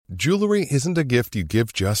Jewelry isn't a gift you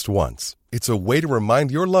give just once. It's a way to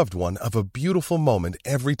remind your loved one of a beautiful moment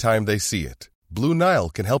every time they see it. Blue Nile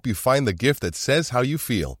can help you find the gift that says how you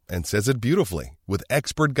feel and says it beautifully, with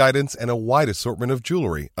expert guidance and a wide assortment of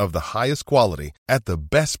jewelry of the highest quality at the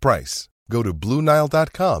best price. Go to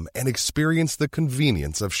BlueNile.com and experience the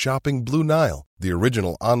convenience of shopping Blue Nile, the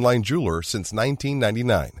original online jeweler since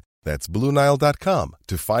 1999. That's BlueNile.com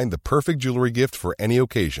to find the perfect jewelry gift for any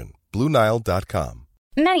occasion. BlueNile.com.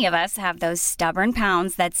 Many of us have those stubborn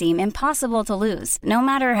pounds that seem impossible to lose, no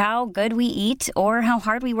matter how good we eat or how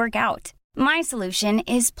hard we work out. My solution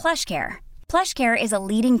is PlushCare. PlushCare is a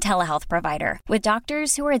leading telehealth provider with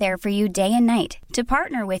doctors who are there for you day and night to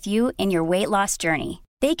partner with you in your weight loss journey.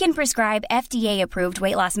 They can prescribe FDA-approved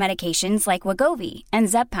weight loss medications like Wegovy and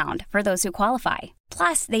Zepbound for those who qualify.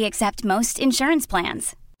 Plus, they accept most insurance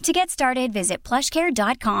plans. To get started, visit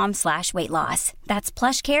plushcare.com/weightloss. That's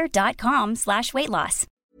plushcare.com/weightloss.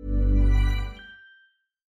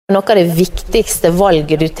 Noe av det viktigste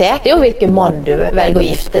valget du tar, det hvilken mann du velger å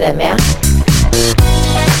gifte deg med. I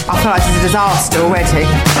feel like it's a disaster already.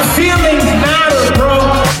 Feelings matter, bro.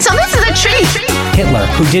 So this is a treat. Hitler,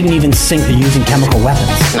 who didn't even think of using chemical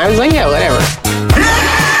weapons. I was like, yeah, whatever.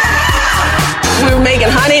 We were making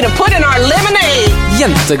honey to put in our lemonade.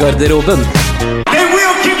 Jentegarderoben. They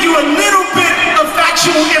will give you a little bit of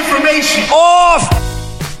factual information. Off!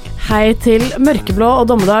 Hei til Mørkeblå og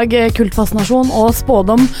Dommedag, kultfascinasjon og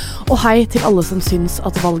spådom. Og hei til alle som syns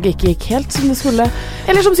at valget ikke gikk helt som det skulle.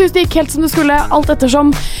 Eller som syns det gikk helt som det skulle, alt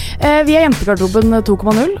ettersom. Vi Jentegarderoben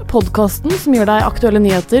 2.0, podcasten som gjør deg aktuelle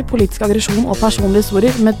nyheter, politisk aggresjon og personlige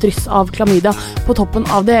historier med et dryss av klamydia på toppen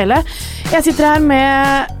av det hele. Jeg sitter her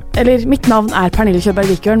med... Eller, mitt navn Pernille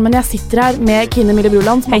Kjøberg-Vikørn, men jeg sitter her med Kine Mille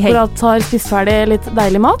Bruland, som akkurat har spist ferdig litt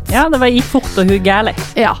deilig mat. Ja, det gikk fort og hun gærlig.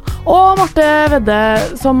 Ja, og Marte Vedde,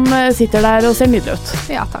 som sitter der og ser nydelig ut.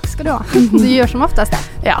 Ja, takk skal du ha. Du gjør som oftest det.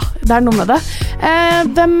 Ja, det noe med det.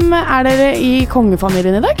 Hvem dere i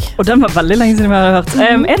kongefamilien i dag? Og den var veldig lenge siden vi har hørt.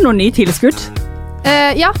 Det noen nye tilskudd?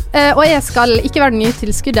 Ja, og jeg skal ikke være den nye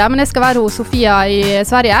tilskuddet, men jeg skal være hos Sofia i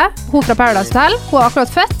Sverige. Hun fra Paradise Hotel. Hun har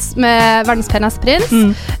akkurat født med verdens peneste prins.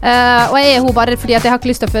 Og jeg hun bare fordi at jeg har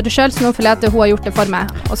ikke lyst til å føde selv, så nå føler jeg at hun har gjort det for meg,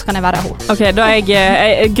 og så kan jeg være hun. Ok, da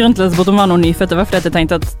grunnen til at jeg spurte om var noen nyfødte var fordi at jeg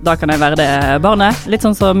tenkte at da kan jeg være det barnet. Litt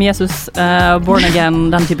sånn som Jesus, born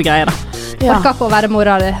again, den type greier da. Ja. Orker ikke å være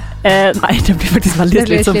mora di. Nei, det blir faktisk veldig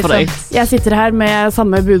slitsomt for deg. Jeg sitter her med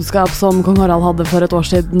samme budskap som kong Harald hadde for et år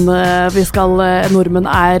siden. Nordmenn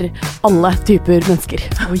alle typer mennesker.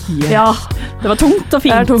 Oi, ja. Det var tungt og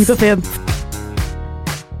fint. Det tungt og fint.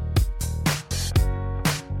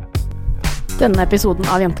 Denne episoden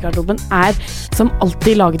av Jentegarderoben som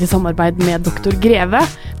alltid laget i samarbeid med Dr. Greve.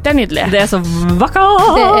 Det nydelig. Det så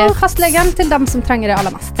vakkert. Det fastlegen til dem som trenger det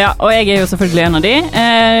aller mest. Ja, og jeg jo selvfølgelig en av de.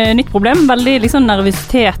 Nytt problem, veldig liksom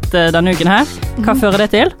nervøsitet denne uken her. Hva fører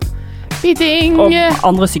det til? Biting. Og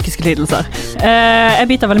andre psykiske lidelser. Jeg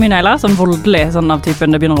biter veldig mye negler, sånn voldelig, sånn av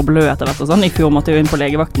typen det begynner å blø etter hvert og sånn. I fjor måtte jeg jo inn på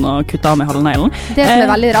legevakten og kutte av med halve neglen. Det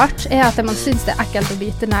som veldig rart at man synes det ekkelt å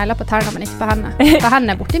bite negler på tærne, men ikke på hendene. På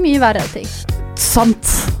hendene borti mye verre ting. Sant.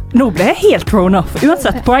 Nå ble jeg helt thrown off.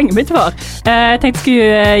 Uansett, poenget mitt var jeg tenkte jeg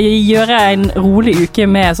skulle gjøre en rolig uke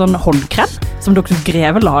med sånn håndkrem som Dr.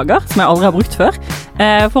 Greve lager, som jeg aldri har brukt før,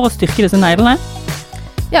 for å styrke disse neglene.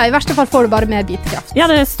 Ja, i verste fall får du bare mer bitekraft. Ja,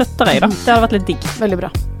 det støtter jeg da. Det hadde vært litt digg. Veldig bra.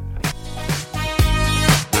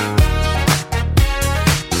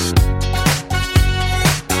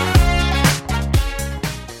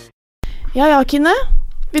 Ja, Kine.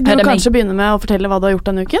 Vil du kanskje begynne med å fortelle hva du har gjort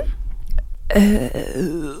denne uken?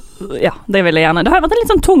 Ja, det vil jeg gjerne. Det har vært en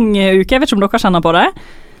litt sånn tung uke. Jeg vet ikke om dere kjenner på det.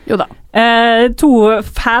 Jo da. 2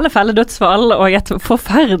 fæle dødsfall og et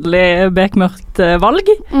forferdelig bekmørkt valg.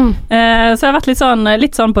 Så jeg har vært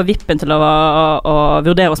litt sånn på vippen til å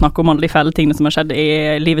vurdere å snakke om alle de fæle tingene som har skjedd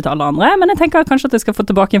i livet til alle andre, men jeg tenker kanskje at jeg skal få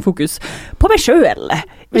tilbake en fokus på meg selv.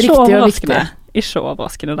 Ikke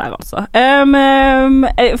overraskende der, altså.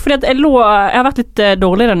 Fordi at jeg har vært litt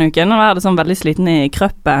dårlig denne uken, og jeg hadde sånn veldig sliten i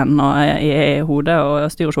kroppen og i hodet og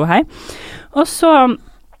styr og sjå hei. Og så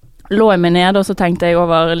lå jeg meg ned, og så tenkte jeg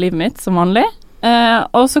over livet mitt som vanlig.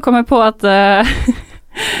 Og så kom jeg på at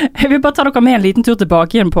jeg vil bare ta dere med en liten tur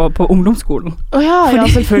tilbake igjen på ungdomsskolen. Ja,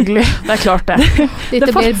 selvfølgelig. Det klart det.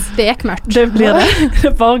 Dette blir bekmørkt. Det blir det.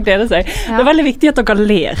 Det bare gleder seg. Ja. Det er veldig viktig at dere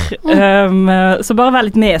ler. Så bare vær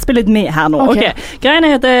litt med. Spill litt med her nå. Okay. Greien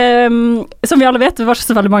at som vi alle vet, det var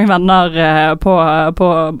ikke så veldig mange venner på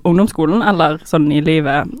ungdomsskolen, eller sånn i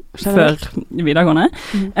livet før videregående.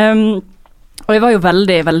 Og jeg var jo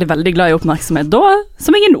veldig, veldig, veldig glad i oppmerksomhet da,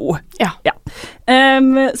 som jeg nå. Ja.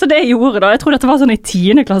 Så det jeg gjorde da, jeg tror dette var sånn i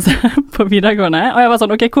 10. klasse på videregående, og jeg var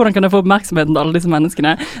sånn, ok, hvordan kan jeg få oppmerksomheten til alle disse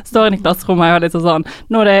menneskene? Står inn i klasserommet, og jeg var litt sånn,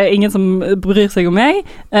 nå er det ingen som bryr seg om meg,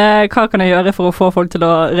 hva kan jeg gjøre for å få folk til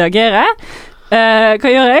å reagere? Hva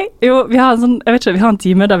gjør jeg? Jo, vi har en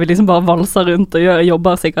time der vi liksom bare valser rundt og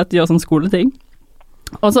jobber sikkert, gjør sånn skoleting.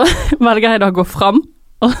 Og så velger jeg da å gå frem,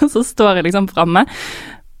 og så står jeg liksom fremme,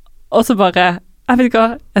 og så bare, jeg vet ikke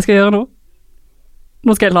hva jeg skal gjøre nå.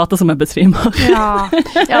 Nå skal jeg late som jeg besvimer. Ja,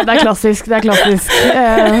 det er klassisk, ikke sant?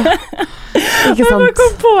 Jeg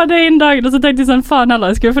kom på det en dag, og så tenkte jeg sånn, faen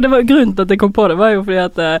heller, for det var grunnen til at jeg kom på det, var jo fordi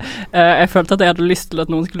at jeg følte at jeg hadde lyst til at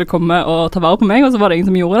noen skulle komme og ta vare på meg, og så var det ingen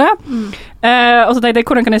som gjorde det. Og så tenkte jeg,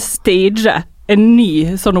 hvordan kan jeg stage en ny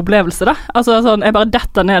sånn opplevelse da? Altså sånn, jeg bare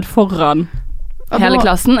detter ned foran hele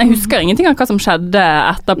klassen. Jeg husker ingenting av hva som skjedde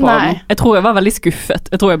etterpå. Nei. Jeg tror jeg var veldig skuffet.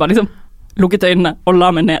 Jeg tror jeg bare liksom lukket øynene og la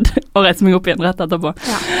meg ned og reiste meg opp igjen rett etterpå.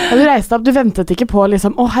 Ja, du reiste opp, du ventet ikke på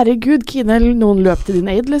liksom, herregud, Kine, noen løp til din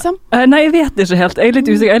aid, liksom? Nei, jeg vet ikke helt. Jeg er litt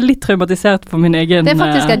usikker. Jeg er litt traumatisert for min egen... Det er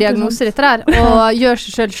faktisk en diagnose dette der, og gjør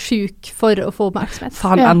seg selv syk for å få oppmerksomhet.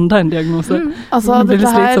 Faen, enda en diagnose. Altså,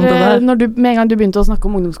 dette her, med en gang du begynte å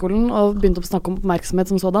snakke om ungdomsskolen, og begynte å snakke om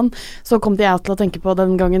oppmerksomhet som sådan, så kom jeg til å tenke på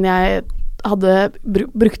den gangen jeg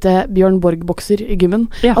brukte Bjørn Borg-bokser i gymmen.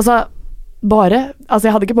 Ja. Jeg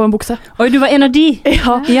hadde ikke på en bukse. Oi, du var en av de?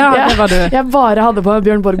 Ja, det var du. Jeg bare hadde på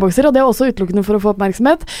Bjørn Borg-bokser, og det er også utelukkende for å få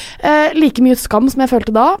oppmerksomhet. Like mye skam som jeg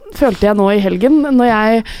følte da, følte jeg nå i helgen, når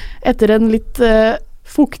jeg etter en litt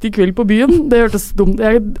fuktig kveld på byen, det hørtes dumt,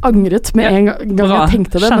 jeg angret med en gang jeg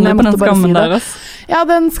tenkte det, men jeg måtte bare si det. Ja,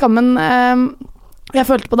 den skammen... jeg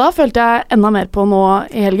følte på da, følte jeg enda mer på nå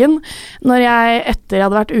i helgen, når jeg etter jeg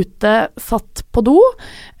hadde vært ute, satt på do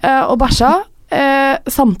og bæsja,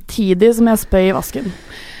 samtidig som jeg spøy i vasken.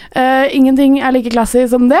 Ingenting er like classy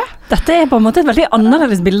som det. Dette er på en måte et veldig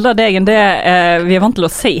annerledes bilde av deg enn det vi er vant til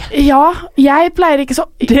å si. Ja, jeg pleier ikke så...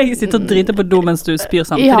 Det sitter og driter på do mens du spyr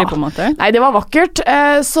samtidig på en måte. Nei, det var vakkert.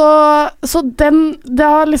 Så det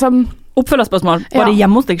har liksom... Oppfølgerspørsmål. Var det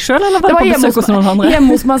hjemme hos deg selv, eller var det på besøk hos noen andre?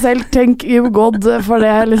 Hjemme hos meg selv, thank you God for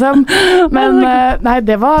det, liksom. Men nei,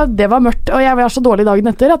 det var mørkt, og jeg var så dårlig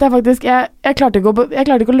dagen etter at jeg faktisk, jeg klarte ikke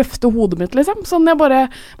å løfte hodet mitt, liksom. Sånn, jeg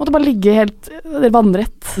måtte bare ligge helt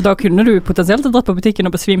vannrett. Da kunne du potensielt dratt på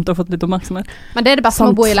butikken og besvimt og fått litt oppmerksomhet. Men det er det beste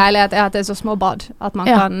med å bo i leilighet, er at det er så små bad, at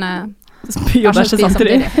man kan... Spy og bæsje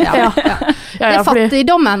samtidig. Ja. Det er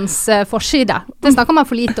fattigdommens forside. Det snakker man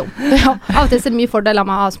for lite om. Av og til er det mye fordeler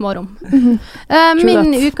med å ha små rom.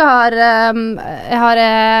 Min uke jeg har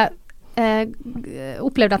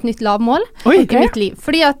opplevd et nytt lavmål i mitt liv.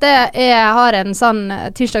 Fordi at jeg har en sånn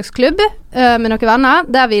tirsdagsklubb med noen venner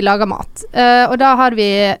der vi lager mat. Og da er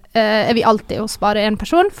vi alltid hos bare en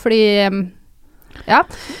person, fordi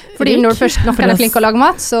når først noen er flink å lage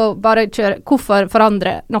mat, så bare hvorfor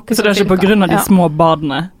forandre noe som så det er ikke på grunn av de små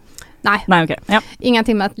badene? Nei, ok. Ja.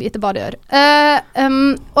 Ingenting med et lite bad å gjøre.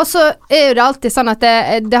 Og så er jo det alltid sånn at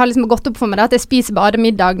det har liksom gått opp for meg at jeg spiser bare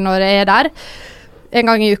middag når jeg er der en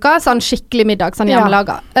gang i uka, sånn skikkelig middag, sånn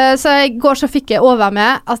hjemmelaga. Så i går så fikk jeg over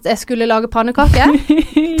med at jeg skulle lage pannekaker.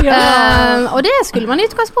 Og det skulle man i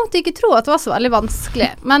utgangspunktet ikke tro at det var så veldig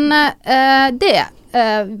vanskelig. Men det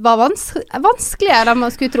var vanskeligere enn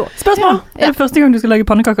man skulle tro. Spørsmål, er det første gang du skal lage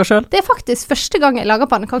pannekaker selv? Det er faktisk første gang jeg lager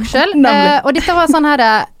pannekaker selv. Og dette var sånn her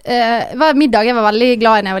var middag jeg var veldig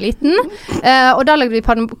glad i når jeg var liten. Og da lagde vi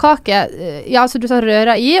pannekaker, så du tar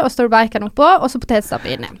røra i, og står bacon oppå, og så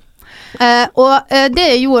potetstappe inni. Og det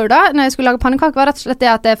jeg gjorde da når jeg skulle lage pannekaker var rett og slett det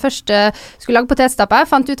at jeg først skulle lage potetstappe.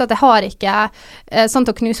 Jeg fant ut at jeg har ikke sånn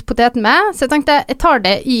til å knuse poteten med, så jeg tenkte jeg tar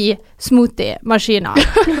det i smoothie-maskinen.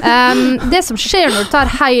 Det som skjer når du tar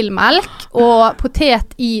heilmelk og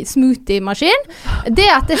potet i smoothie-maskin, det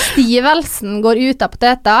er at stivelsen går ut av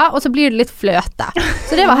poteta, og så blir det litt fløte.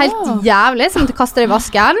 Så det var helt jævlig, så måtte jeg kaste det i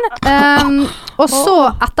vasken. Og så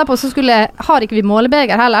etterpå så har ikke vi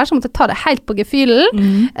målebeger heller, så måtte jeg ta det helt på gefühlen.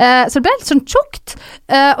 Så det ble litt sånn tjukt.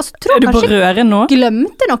 Og så tror jeg kanskje jeg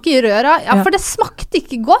glemte noe i røra, for det smakte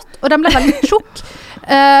ikke godt, og den ble veldig tjukk.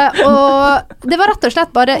 Og det var rett og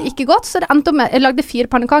slett bare ikke godt, så det endte opp med jeg lagde 4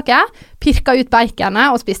 pannekaker, pirka ut baconet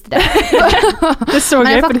og spiste det. Det er så gøy. Men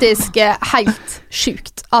det er faktisk helt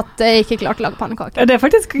sjukt at jeg ikke klarte å lage pannekaker. Det er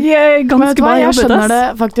faktisk ganske bra jobbet. Jeg skjønner det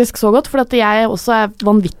faktisk så godt, for at jeg også er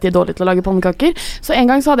vanvittig dårlig til å lage pannekaker. Så en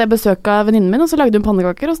gang så hadde jeg besøk av venninnen min, og så lagde hun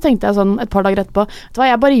pannekaker, og så tenkte jeg sånn et par dager etterpå,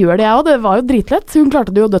 jeg bare gjør det jeg også, det var jo dritlett, hun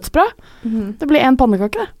klarte det jo dødsbra. Det ble 1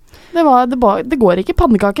 pannekake, det. Det går ikke.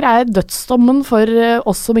 Pannekaker er dødsdommen for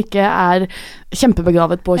oss som ikke er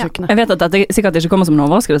kjempebegravet på kjøkkenet. Jeg vet at dette sikkert ikke kommer som en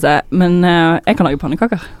overraskelse, men jeg kan lage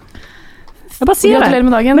pannekaker. Jeg bare sier Gratulerer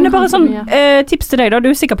med dagen. Men det er bare sånn tips til deg da. Du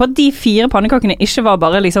sikker på at de 4 pannekakene ikke var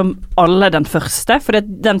bare liksom alle den første? For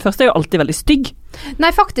den første jo alltid veldig stygg.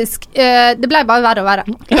 Nei, faktisk. Det ble bare verre og verre.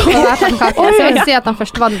 Så jeg vil si at den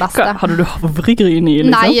første var den beste. Hadde du havregryn i,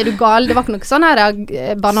 liksom? Nei, er du gal? Det var ikke noe sånn her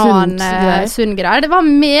sunn greier. Det var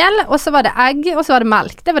mel, og så var det egg, og så var det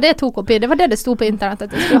melk. Det var det jeg tok oppi. Det var det sto på internett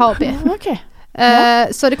at jeg skulle ha oppi. Ok.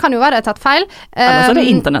 Så det kan jo være jeg har tatt feil.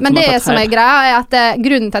 Men det som er greia er at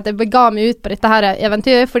grunnen til at jeg bega meg ut på dette her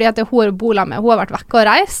eventyret, fordi at hun har bola med, hun har vært vekke og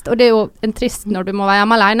reist, og det er jo en trist når du må være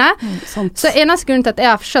hjemme alene. Så eneste grunnen til at jeg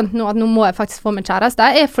har skjønt nå at nå må jeg faktisk få min kjæreste,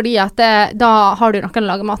 er fordi at da har du noen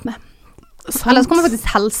å lage mat med. Ellers kommer faktisk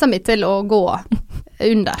helsa mi til å gå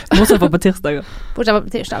under. Bortsett fra på tirsdager.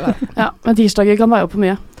 Ja, men tirsdager kan være jo på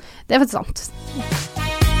mye. Det er faktisk sant.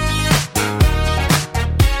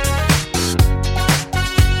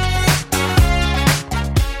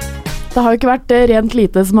 Det har jo ikke vært rent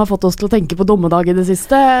lite som har fått oss til å tenke på dommedag i det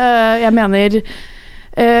siste. Jeg mener,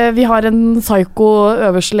 vi har en psyko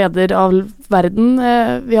øverste leder av verden.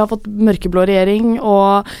 Vi har fått mørkeblå regjering,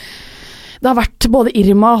 og det har vært både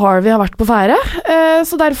Irma og Harvey har vært på fære.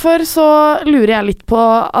 Så derfor så lurer jeg litt på,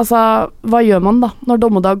 altså, hva gjør man da når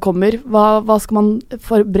dommedag kommer? Hva skal man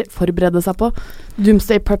forberede seg på?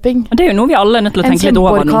 Doomsday prepping. Det er jo noe vi alle er nødt til å tenke litt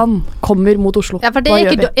over nå. En kjempeorkan kommer mot Oslo. Ja, for det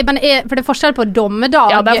for det er forskjell på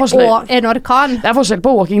dommedag og en orkan. Det er forskjell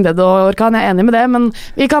på Walking Dead og orkan, jeg er enig med det, men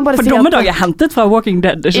vi kan bare si at... For dommedag er hentet fra Walking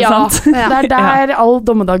Dead, ikke sant? Ja, det er der all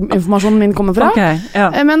dommedag-informasjonen min kommer fra. Okay, ja.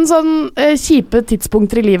 Men sånn kjipe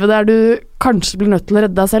tidspunkter i livet der du kanskje blir nødt til å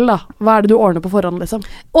redde deg selv da. Hva er det du ordner på forhånd, liksom?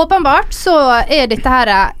 Åpenbart så er dette her,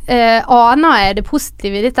 aner jeg det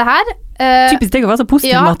positive i dette her. Typisk deg å være så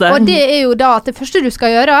positiv, Marte. Ja, og det er jo da at det første du skal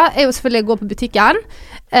gjøre, er jo selvfølgelig å gå på butikken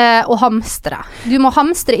og hamstre. Du må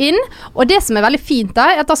hamstre inn, og det som er veldig fint da,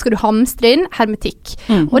 er at da skal du hamstre inn hermetikk.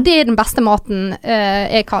 Og det er den beste maten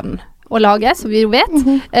jeg kan å lage, som vi jo vet.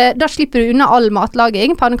 Da slipper du unna all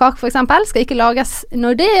matlaging. Pannekake for eksempel skal ikke lages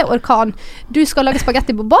når det er orkan. Du skal lage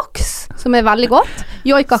spagetti på boks, som er veldig godt.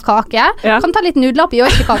 Joikakake. Kan ta litt nudler på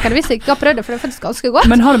joikakaken hvis jeg ikke har prøvd det, for det er faktisk ganske godt.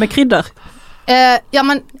 Men har det med krydder? Ja,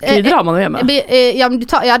 men krydder har man jo hjemme.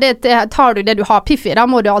 Det tar du det du har piff i, da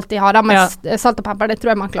må du alltid ha det med salt og pepper, det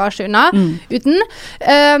tror jeg man klarer seg unna uten.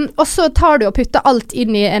 Og så tar du og putter alt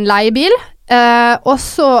inn i en leiebil, og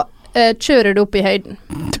så kjører du opp i høyden.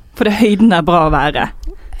 For det høyden er bra å være.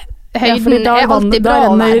 Høyden er alltid bra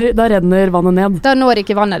å være. Da renner vannet ned. Da når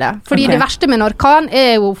ikke vannet det. Fordi det verste med en orkan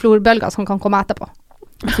er jo flodbølger som kan komme etterpå.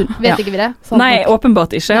 Vet ikke vi det? Nei,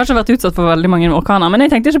 åpenbart ikke. Jeg har ikke vært utsatt for veldig mange orkaner, men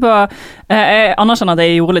jeg tenkte ikke på jeg anerkjenner at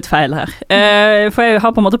jeg gjorde litt feil her. For jeg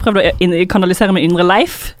har på en måte prøvd å kanalisere min indre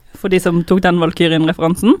Leif, for de som tok den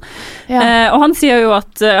Valkyrien-referansen. Og han sier jo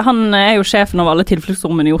at han er jo sjefen over alle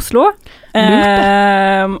tilfluktsrommene i Oslo.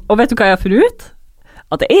 Og vet du hva jeg har funnet ut?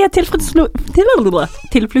 At det er tilfluktsrom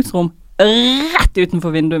rett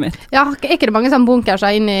utenfor vinduet mitt. Ja, er ikke det mange sånn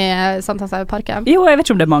bunkerser inn i Sankthanshauparken? Jo, jeg vet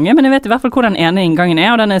ikke om det er mange, men jeg vet i hvert fall hvor den ene inngangen er,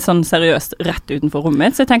 og den er sånn seriøst rett utenfor rommet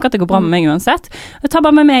mitt, så jeg tenker at det går bra med meg uansett. Jeg tar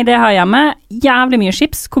bare med meg det her hjemme. Jævlig mye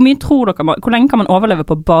chips. Hvor lenge kan man overleve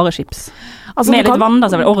på bare chips? Altså, med litt vann,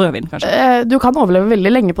 da, så er det rødvin, kanskje. Du kan overleve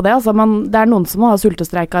veldig lenge på det, altså, men det er noen som har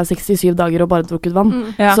sultestreika 67 dager og bare drukket vann.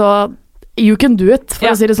 Så you can do it, for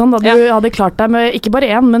å si det sånn. Da. Du hadde klart deg med ikke bare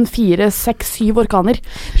 1, men 4, 6, 7 orkaner.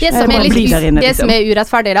 Det som er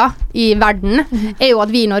urettferdig da, i verden, er jo at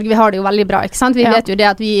vi i Norge, vi har det jo veldig bra, ikke sant? Vi vet jo det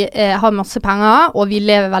at vi har masse penger, og vi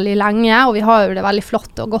lever veldig lenge, og vi har jo det veldig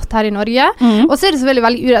flott og godt her i Norge. Og så er det selvfølgelig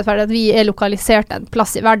veldig urettferdig at vi er lokalisert en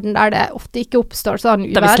plass i verden der det ofte ikke oppstår sånn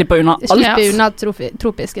uvær. Der vi slipper unna alt. Slipper unna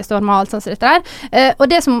tropiske stormer og alt sånt som dette der. Og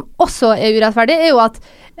det som også er urettferdig, er jo at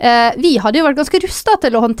vi hadde jo vært ganske rustet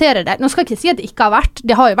til å håndtere det. Nå skal jeg ikke si at det ikke har vært.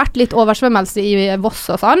 Det har jo vært litt oversvømmelse i Voss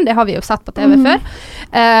og sånn. Det har vi jo sett på TV før.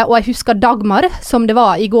 Og jeg husker Dagmar, som det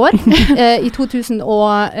var i går, i 2012.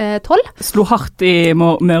 Slo hardt i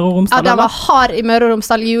Møre og Romsdal? Ja, det var hard i Møre og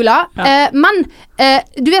Romsdal i jula. Men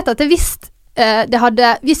du vet at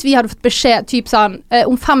hvis vi hadde fått beskjed typ sånn,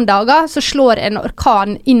 om 5 dager så slår en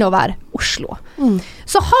orkan innover Oslo.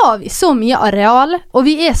 Så har vi så mye areal, og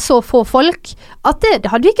vi er så få folk, at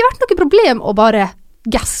det hadde ikke vært noe problem å bare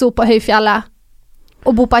gasse opp på høyfjellet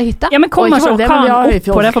og bo på ei hytte. Ja, men kommer ikke orkan opp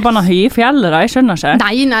på det forbanna høye fjellet da? Jeg skjønner ikke.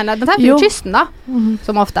 Nei, den tar jo kysten da,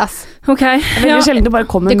 som oftest. Ok. Veldig sjelden det bare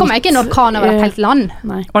kommer Det kommer ikke en orkan over et helt land.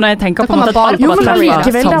 Nei. Og når jeg tenker på en kommer måte at alt Jo, men bare treffer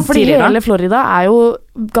allikevel, da, fordi samtidig, da. hele Florida er jo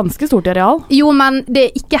ganske stort i areal. Jo, men det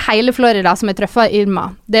er ikke hele Florida som er truffet Irma.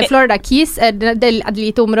 Det er Florida Keys, det er et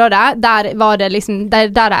lite område. Der var det liksom, der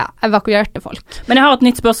jeg evakuerte folk. Men jeg har et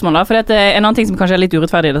nytt spørsmål da, for en annen ting som kanskje er litt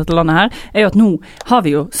urettferdig i dette landet her, er jo at nå har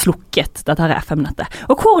vi jo slukket dette her FM-nettet.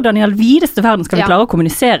 Og hvordan i all videste verden skal vi klare å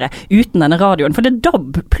kommunisere uten denne radioen? For det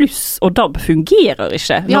DAB pluss og DAB fungerer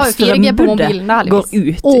ikke Vi har når jo 4G på mobilen, strømbudet går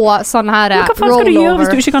ut. Og sånn her Men hva faen skal du gjøre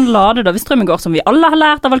hvis du ikke kan lade da? Hvis strømmen går som vi alle har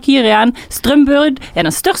lært av Valkyrien, strømbud er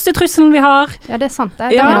den største trusselen vi har. Ja, det er sant det.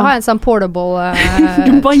 Da må du ha en sånn portable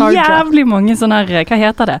bare charger. jævlig mange sånne her, hva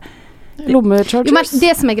heter det? Lommechargers. Jo, men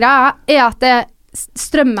det som er greia, er at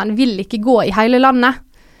strømmen vil ikke gå i hele landet.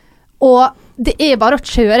 Og det er bare å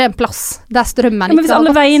kjøre en plass der strømmen Men hvis ikke har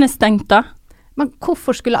alle gått. veiene er stengt da? Men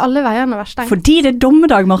hvorfor skulle alle veiene være stengt? Fordi det er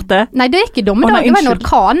dommedag, Marte. Nei, det er ikke dommedag, Å, nei, det var en unnskyld.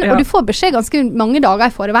 orkan, Ja. og du får beskjed ganske mange dager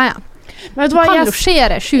i forveien. Men vet du hva, Kan jeg,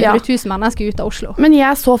 losjere 700 000 mennesker ut av Oslo. men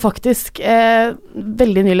jeg så faktisk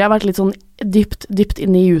veldig nylig, jeg har vært litt sånn dypt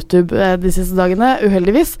inne i YouTube de siste dagene,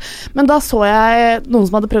 uheldigvis, men da så jeg noen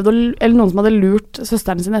som hadde lurt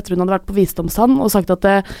søsteren sin etter hun hadde vært på visdomstann og sagt at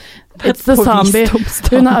it's the På zombie.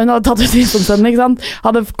 visdomstann. Hun hadde tatt ut visdomstannen, ikke sant?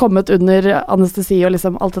 Hadde kommet under anestesi og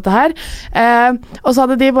liksom alt dette her. Og så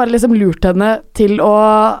hadde de bare liksom lurt henne til å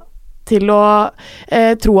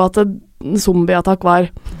tro at en zombieattakk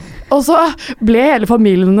var. Og så ble hele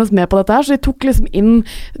familien hennes med på dette her, så de tok liksom inn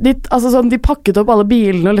de pakket opp alle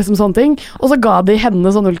bilene og liksom sånne ting, og så ga de henne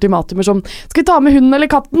sånne ultimatumer som skal vi ta med hunden eller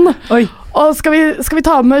katten? Oi. Og skal vi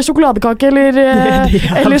ta med sjokoladekake eller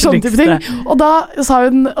sånne type ting? Og da sa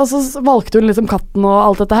hun, og så valgte hun liksom katten og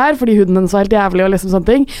alt dette her, fordi hunden hennes var helt jævlig og liksom sånne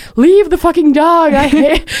ting. Leave the fucking dog,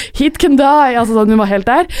 he can die. Altså sånn, hun var helt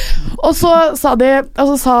der. Og så sa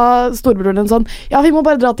storebroren hennes sånn, ja, vi må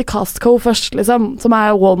bare dra til Costco først, liksom, som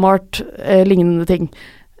er Walmart, lignende ting.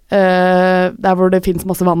 Der hvor det finnes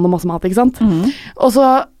masse vann og masse mat, ikke sant? Og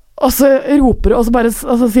så roper hun, og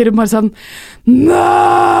så sier hun bare sånn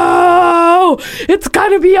No! It's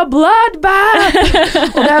gonna be a bloodbath!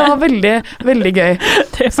 Og det var veldig, veldig gøy.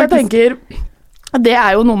 Så jeg tenker, det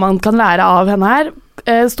er jo noe man kan lære av henne her.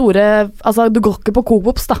 Du går ikke på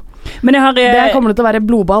Coop-Ops da. Men det kommer til å være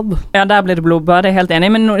blodbad. Ja, der blir det blodbad, det er jeg helt enig.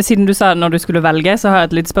 Men siden du sa når du skulle velge, så har jeg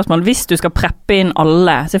et lite spørsmål. Hvis du skal preppe inn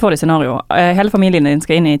alle, se for deg scenario, hele familien din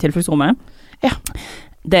skal inn i tilfluktsrommet. Ja.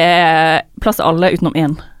 Det er plass til alle utenom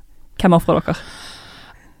én. Hvem offrer dere?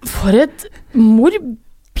 For et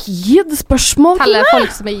morbid spørsmål. Teller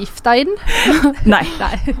folk som er gifta inn? Nei.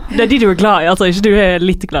 Det er de du er glad i, altså ikke du er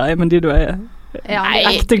litt glad i, men de du er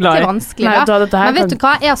ekte glad i. Det er vanskelig da. Men vet du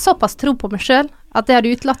hva, jeg har såpass tro på meg selv at jeg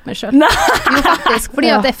hadde utlatt meg selv. Jo, faktisk, fordi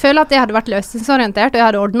at jeg føler at jeg hadde vært løsningsorientert, og jeg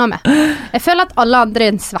hadde ordnet meg. Jeg føler at alle andre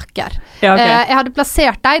er en svekker. Ja, okay. Jeg hadde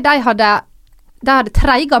plassert de hadde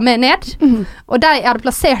treiget meg ned, og jeg hadde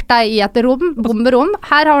plassert dem i et bomberom.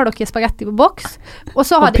 Her har dere spagetti på boks, og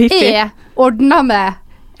så hadde jeg ordnet meg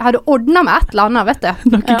et eller annet, vet du.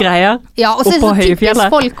 Noe greier. Ja, og så er det så typisk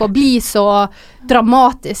folk å bli så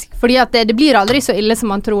dramatisk, fordi at det blir aldri så ille som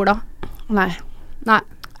man tror da. Nei,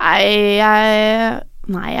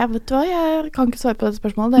 jeg vet du hva, jeg kan ikke svare på det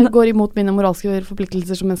spørsmålet. Det går imot mine moralske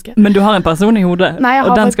forpliktelser som menneske. Men du har en person i hodet, og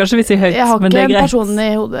den skal ikke vi si høyt, men det er greit. Jeg har ikke en person i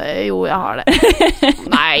hodet. Jo, jeg har det.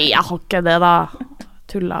 Nei, jeg har ikke det da.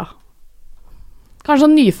 Tulla. Kanskje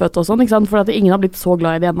sånn nyfødt og sånn, ikke sant? For at ingen har blitt så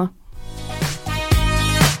glad i det ennå.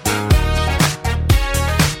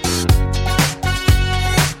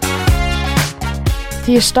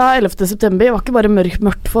 Tirsdag 11. september var ikke bare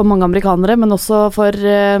mørkt for mange amerikanere, men også for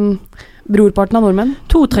brorparten av nordmenn.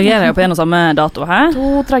 2 tragedier på en og samme dato, hæ?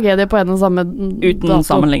 2 tragedier på en og samme dato. Uten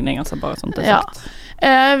sammenligning, altså, bare sånt det er sagt.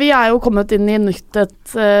 Vi er jo kommet inn i nytt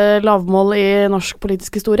et lavmål i norsk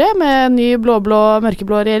politisk historie, med ny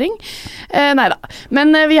mørkeblå regjering. Neida. Men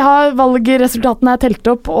vi har valgresultatene er telt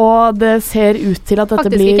opp, og det ser ut til at dette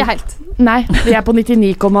faktisk blir... Faktisk ikke helt. Nei, vi er på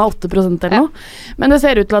 99,8% eller noe. Men det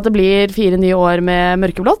ser ut til at det blir 4 nye år med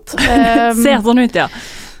mørkeblått. Ser sånn ut, ja.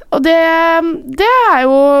 Og det er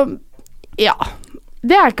jo... Ja,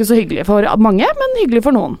 det er ikke så hyggelig for mange, men hyggelig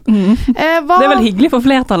for noen. Det er vel hyggelig for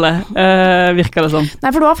flertallet, virker det som. Nei,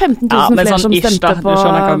 for det var 15 000 flere som stemte på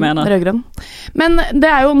rødgrønn. Men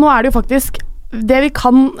nå er det jo faktisk, det vi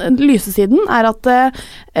kan lyse siden, er at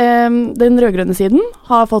den rødgrønne siden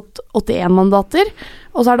har fått 81 mandater,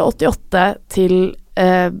 og så er det 88 til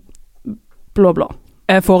blå-blå.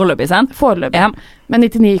 Foreløpig, sant? Foreløpig. Ja. Men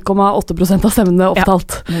 99,8% av stemmene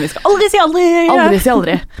opptalt. Ja. Men vi skal aldri si aldri! Aldri si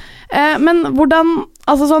aldri. Men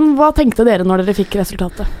hva tenkte dere når dere fikk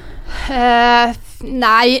resultatet?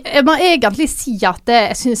 Nei, jeg må egentlig si at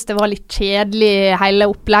jeg synes det var litt kjedelig hele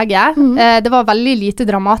opplegget. Det var veldig lite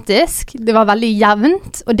dramatisk, det var veldig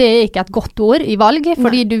jevnt, og det er ikke et godt ord i valg,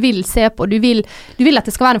 fordi du vil se på, du vil at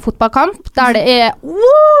det skal være en fotballkamp, der det er,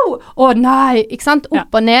 nei, ikke sant,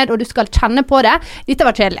 opp og ned, og du skal kjenne på det. Dette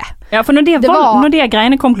var kjedelig. Ja, for når de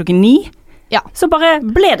greiene kom 9:00, så bare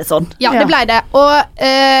ble det sånn. Ja, det ble det, og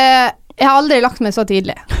jeg har aldri lagt meg så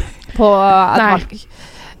tidlig på et valg.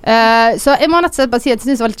 Så jeg må nett og slett bare si at jeg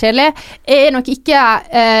synes det var litt kjedelig. Jeg er nok ikke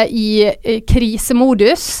i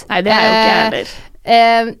krisemodus. Nei, det er jo ikke heller.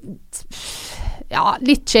 Ja,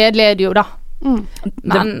 litt kjedelig er det jo da.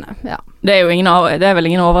 Men, det er vel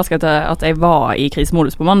ingen overraskelse at jeg var i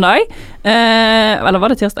krisemodus på mandag. Eller var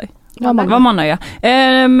det tirsdag? Det var mandag, ja.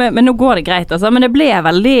 Men nå går det greit, altså. Men jeg ble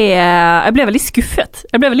veldig skuffet.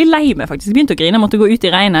 Jeg ble veldig lei meg, faktisk. Jeg begynte å grine, jeg måtte gå ut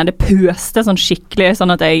i regnet. Det pøste sånn skikkelig,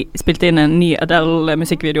 sånn at jeg spilte inn en ny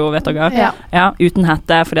Adele-musikkvideo, vet dere. Ja, uten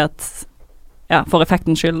hette, fordi at for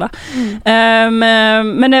effektens skyld, da.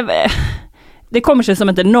 Men det kom ikke som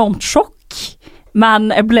et enormt sjokk, men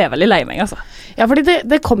jeg ble veldig lei meg, altså. Ja, fordi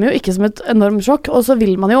det kom jo ikke som et enormt sjokk, og så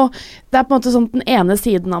vil man jo, det er på en måte sånn den ene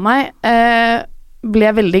siden av meg,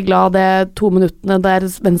 ble veldig glad de 2 minuttene der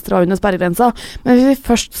Venstre var under sperregrensa, men hvis vi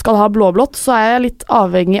først skal ha blå-blått, så er jeg litt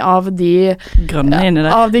avhengig av de grønne inni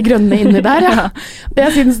der. Av de grønne inni der, ja.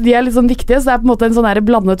 Jeg synes de er litt sånn viktige, så det er på en måte en sånn her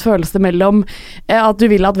blandet følelse mellom at du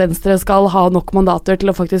vil at Venstre skal ha nok mandater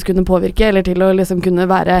til å faktisk kunne påvirke, eller til å liksom kunne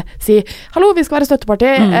si, hallo, vi skal være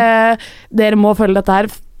støtteparti, dere må følge dette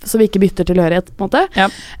her, så vi ikke bytter tilhørighet, på en måte.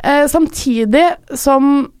 Ja. Samtidig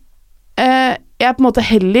som jeg på en måte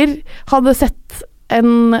heller hadde sett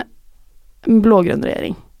en blågrønn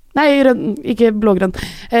regjering. Nei, ikke blågrønn,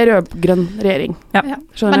 rødgrønn regjering. Ja.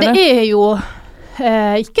 Men det er jo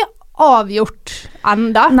ikke avgjort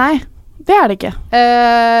enda. Nei, det er det ikke.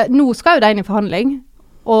 Nå skal jo det inn i forhandling,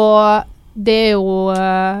 og det er jo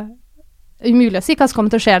umulig å si hva som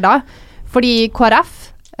kommer til å skje da. Fordi KrF,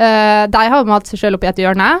 de har jo malt seg selv opp i et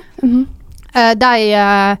hjørne. De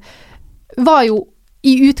var jo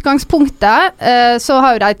i utgangspunktet så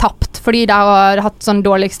har jo de tapt fordi de har hatt sånn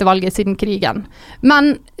dårligste valget siden krigen.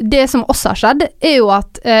 Men det som også har skjedd er jo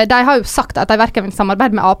at de har jo sagt at de hverken vil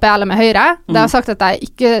samarbeide med AP eller med Høyre. De har sagt at de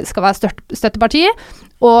ikke skal være støtteparti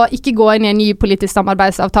og ikke gå inn i en ny politisk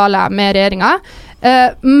samarbeidsavtale med regjeringen.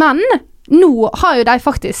 Men nå har jo de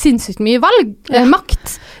faktisk sinnssykt mye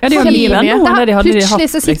makt. Ja, det plutselig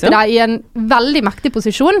så sitter de i en veldig mektig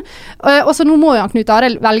posisjon, og så nå må jo Knut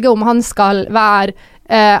Arild velge om han skal være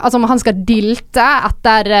om han skal dilte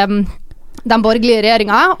etter den borgerlige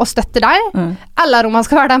regjeringen og støtte dem, eller om han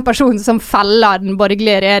skal være den personen som feller den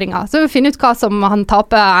borgerlige regjeringen. Så vi finner ut hva som han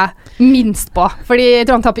taper minst på, fordi jeg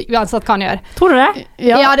tror han taper uansett hva han gjør. Tror du det?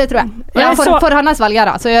 Ja, det tror jeg. Ja, for hans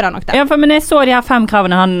velgere, så gjør han nok det. Ja, men jeg så de her 5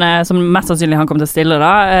 kravene han, som mest sannsynlig han kommer til å stille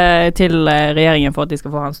da, til regjeringen for at de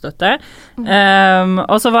skal få hans støtte.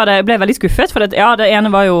 Og så ble jeg veldig skuffet, for det ene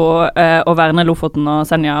var jo å verne Lofoten og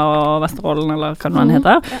Senja og Vesterålen, eller hva det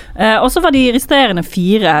heter. Og så var de resterende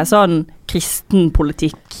 4 sånn kristen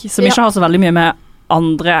politikk, som ikke har så veldig mye med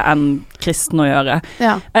andre enn kristen å gjøre.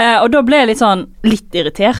 Ja. Og da ble jeg litt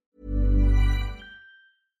irritert.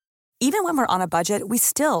 Even when we're on a budget, we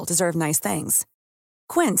still deserve nice things.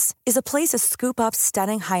 Quince is a place to scoop up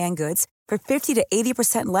stunning high-end goods for 50 to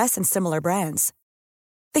 80% less than similar brands.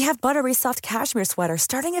 They have buttery soft cashmere sweaters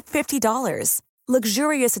starting at $50,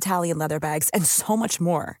 luxurious Italian leather bags, and so much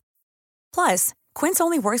more. Plus, Quince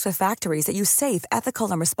only works with factories that use safe,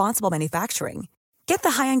 ethical, and responsible manufacturing. Get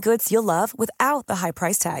the high-end goods you'll love without the high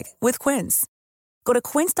price tag with Quince. Go to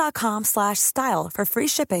quince.com/style for free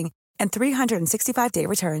shipping and 365-day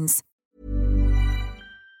returns.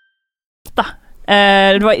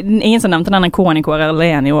 Det var ingen som nevnte denne K-en i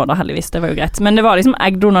KRL-en i år da, heldigvis, det var jo greit. Men det var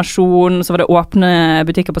eggdonasjon, så var det åpne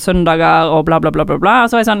butikker på søndager, og bla bla bla bla bla.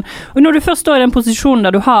 Så var jeg sånn, og når du først står i den posisjonen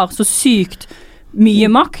der du har så sykt mye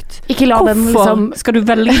makt, hvorfor skal du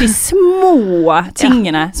velge de små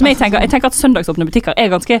tingene som jeg tenker at søndagsåpne butikker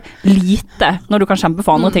er ganske lite når du kan kjempe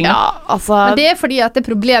for andre ting. Men det er fordi at det er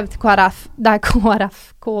problem til KrF. Det er KrF.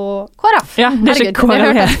 Ja, det er ikke KrF. Det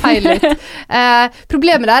hørtes feil ut.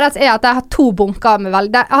 Problemet deres er at de har 2 bunker med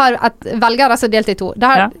velgere som delt i 2.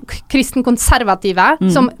 Det har kristen-konservative,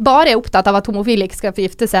 som bare er opptatt av at homofile ikke skal få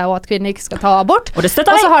gifte seg og at kvinner ikke skal ta abort. Og så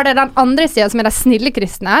har det den andre siden som er de snille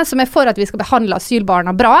kristne, som er for at vi skal behandle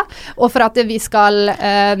asylbarna bra, og for at vi skal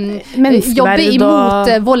jobbe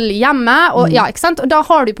imot vold i hjemmet, og ikke sant? Og da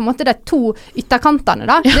har du på en måte de 2 ytterkantene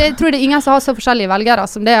da. Jeg tror det er ingen som har så forskjellige velgere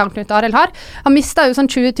som det Knut Arild har. Han mistet jo sånn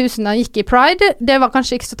 20 000 han gikk i Pride. Det var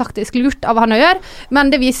kanskje ikke så taktisk lurt av han å gjøre, men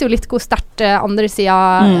det viser jo litt hvor sterkt andre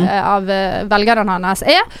siden av velgerne hans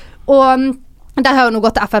og de har jo nå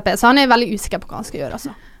gått til FrP, så han veldig usikker på hva han skal gjøre,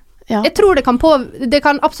 altså. Ja. Jeg tror det kan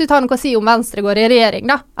absolutt ha noe å si om Venstre går i regjering,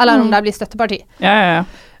 da, eller om de blir støtteparti. Ja.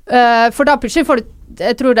 For da plutselig får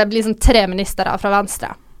jeg tror det blir sånn 3 ministere fra Venstre.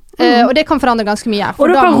 Og det kan forandre ganske mye. Og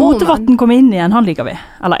da kan Rotevatn komme inn igjen, han liker vi,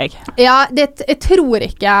 eller jeg. Ja, jeg tror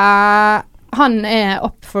ikke han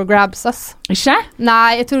up for grabs, ass. Ikke?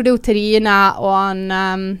 Nei, jeg tror det jo Trine og han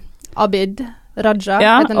Abid Raja.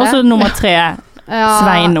 Ja, og så nummer 3,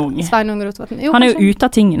 Sveinung. Sveinung Rotevatn. Han jo ute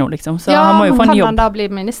av ting nå, liksom, så han må jo få en jobb. Kan han da bli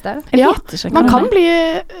minister? Jeg vet ikke. Man kan bli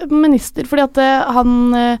minister, fordi at han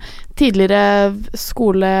tidligere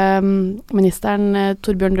skoleministeren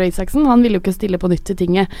Torbjørn Røe Isaksen, han ville jo ikke stille på nytt til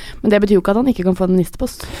tinget, men det betyr jo ikke at han ikke kan få en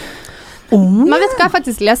ministerpost. Men vet du hva jeg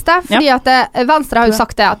faktisk leste? Fordi at Venstre har jo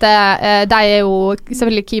sagt det, at de jo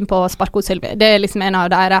selvfølgelig keen på å sparke ut Sylvi. Det liksom en av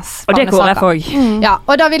deres og det KrF også. Ja,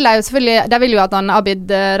 og da vil de jo selvfølgelig, de vil jo at han Abid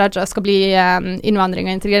Raja skal bli innvandring-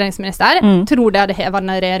 og integreringsminister. Tror det hever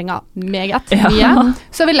den regjeringen meget mye.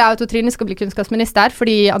 Så vil jeg at Trine skal bli kunnskapsminister,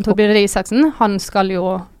 fordi Torbjørn Røe Isaksen, han skal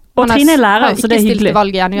jo... Og Trine lærer, så det hyggelig. Ikke stilt til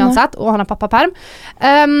valg igjen uansett, og han har pappaperm.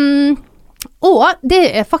 Og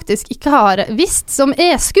det jeg faktisk ikke har visst, som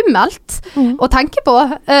skummelt å tenke på,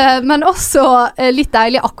 men også litt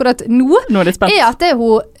deilig akkurat nå at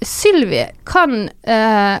Sylvi kan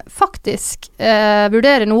faktisk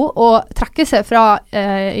vurdere nå å trekke seg fra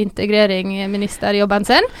integreringsministerjobben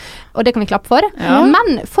sin, og det kan vi klappe for.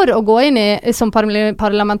 Men for å gå inn som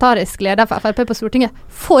parlamentarisk leder for FrP på Stortinget,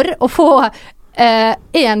 for å få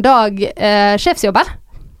en dag sjefsjobben,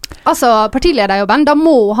 altså partilederjobben, da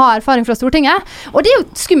må hun ha erfaring fra Stortinget, og det jo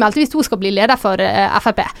skummelt hvis hun skal bli leder for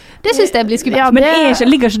FrP. Det synes jeg blir skummelt. Ja, men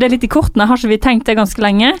ligger ikke det litt i kortene? Har ikke vi tenkt det ganske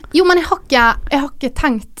lenge? Jo, men jeg har ikke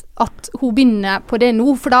tenkt at hun begynner på det nå,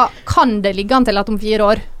 for da kan det ligge an til at om 4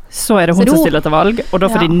 år så det hun som stiller til valg, og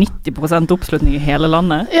da får de 90% oppslutning i hele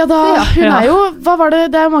landet. Ja, da, hun jo, hva var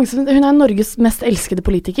det, det mange som, hun Norges mest elskede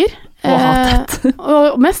politiker. Og hatet.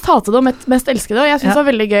 Og mest hatede og mest elskede, og jeg synes det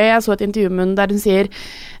var veldig gøy, jeg så et intervju med henne der hun sier,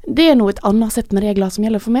 det noe et annet sett med regler som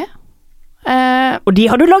gjelder for meg. Og de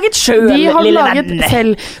har du laget selv, de har lille laget venn.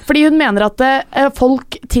 selv, fordi hun mener at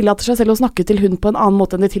folk tillater seg selv å snakke til hun på en annen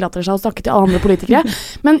måte enn de tillater seg å snakke til andre politikere.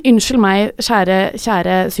 Men unnskyld meg,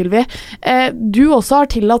 kjære Sylvi, du også har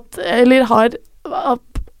tillatt, eller har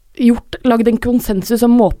lagd en konsensus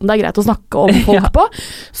om måten det greit å snakke om folk på,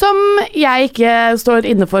 som jeg ikke står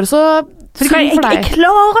inne for, så jeg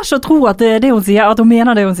klarer ikke å tro at det hun sier, at hun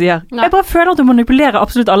mener det hun sier. Nei. Jeg bare føler at hun manipulerer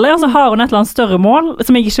absolutt alle, og så har hun et eller annet større mål,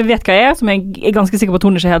 som jeg ikke vet hva som jeg ganske sikker på at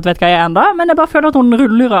hun ikke helt vet hva enda, men jeg bare føler at hun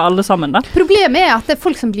ruller alle sammen da. Problemet at det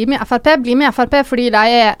folk som blir med i FrP fordi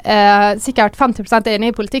de sikkert 50%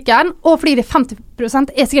 enige i politikken, og fordi det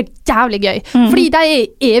 50% sikkert jævlig gøy. Fordi de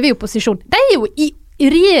evig i opposisjon. De jo i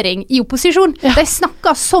regjering i opposisjon. De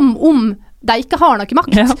snakker som om de ikke har noe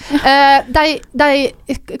makt. De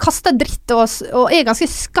kaster dritt og ganske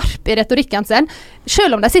skarp i retorikken sin,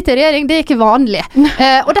 selv om de sitter i regjering, det ikke vanlig.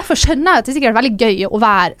 Og derfor skjønner jeg at det sikkert veldig gøy å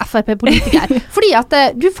være FrP-politiker, fordi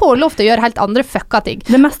at du får lov til å gjøre helt andre fucka ting.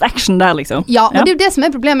 Det mest action der, liksom. Ja, og det det som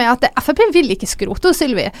problemet, at FrP vil ikke skrote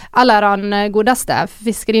Sylvi, eller han godeste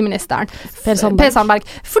fiskeriministeren, Per Sandberg,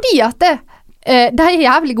 fordi at de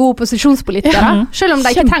jævlig gode opposisjonspolitikere, selv om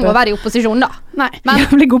de ikke trenger å være i opposisjon da. Nei,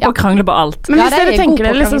 jævlig god på å krangle på alt. Men hvis dere tenker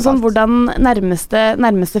dere liksom sånn, hvordan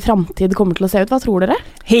nærmeste fremtid kommer til å se ut, hva tror dere?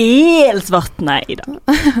 Helt svart, nei da.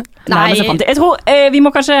 Nærmeste fremtid. Jeg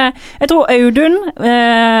tror Audun,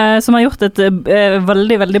 som har gjort et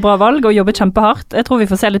veldig, veldig bra valg og jobbet kjempehardt, jeg tror vi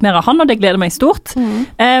får se litt mer av han, og det gleder meg stort.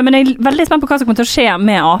 Men jeg veldig spent på hva som kommer til å skje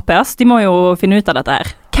med APS. De må jo finne ut av dette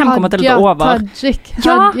her. Hvem kommer til å gå over?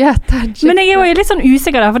 Men jeg jo litt sånn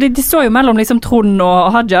usikker der, for de står jo mellom liksom Trond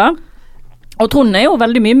og Hadia. Og Trond jo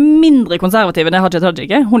veldig mye mindre konservativ enn det Hadia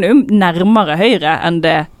Tajik er. Hun jo nærmere høyre enn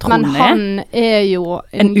det Trond Men han jo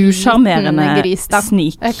en usjarmerende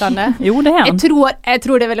snik. Jo, det han. Jeg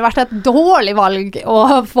tror det ville vært et dårlig valg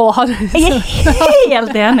å få han. Jeg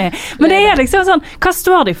helt enig. Men det liksom sånn, hva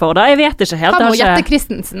står de for da? Jeg vet ikke helt. Han må Jette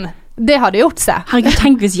Christensen. Det hadde gjort seg. Herregud,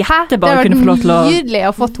 tenk hvis Jette bare kunne få lov til å... Det var nydelig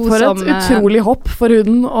å få to for som... For et utrolig hopp for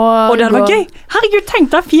huden. Og det hadde vært gøy. Herregud, tenk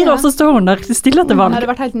da, 4 år så står hun der stille til valg. Det hadde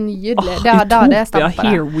vært helt nydelig. Det hadde stemt på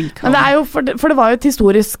det. Men det jo, for det var jo et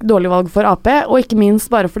historisk dårlig valg for AP, og ikke minst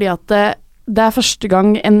bare fordi at det første gang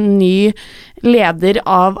en ny leder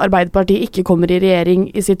av Arbeiderpartiet ikke kommer i regjering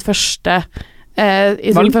i sitt første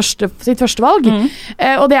valg.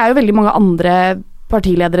 Og det jo veldig mange andre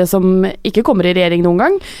partiledere som ikke kommer i regjering noen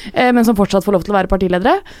gang, men som fortsatt får lov til å være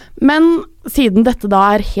partiledere. Men siden dette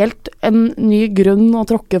da helt en ny grunn å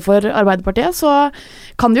tråkke for Arbeiderpartiet, så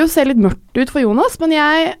kan det jo se litt mørkt ut for Jonas, men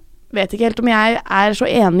jeg vet ikke helt om jeg så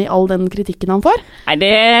enig i all den kritikken han får. Nei,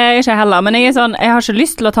 det ikke heller, men jeg har ikke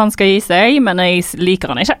lyst til at han skal gi seg, men jeg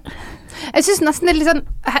liker han ikke. Jeg synes nesten det litt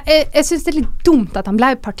jeg synes det litt dumt at han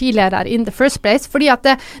ble partileder in the first place, fordi at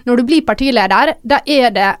når du blir partileder, da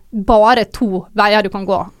det bare 2 veier du kan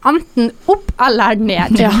gå. Enten opp eller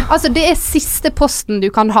ned. Ja. Altså, det siste posten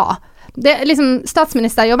du kan ha. Det liksom,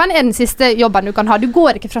 statsministerjobben den siste jobben du kan ha. Du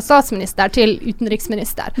går ikke fra statsminister til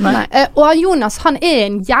utenriksminister. Og Jonas, han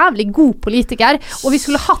en jævlig god politiker, og vi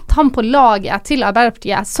skulle hatt han på laget til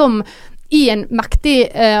Arbeiderpartiet som i en mektig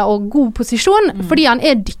og god posisjon, fordi han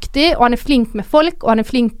dyktig, og han flink med folk, og han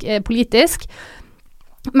flink politisk.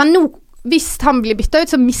 Men nå, hvis han blir byttet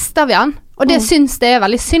ut, så mister vi han. Og det synes det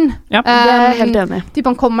veldig synd. Ja, det jeg helt enig. Typ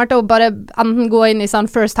han kommer til å bare enten gå inn i sånn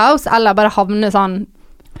First House, eller bare havne sånn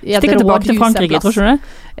stikker tilbake til Frankrike, tror du det?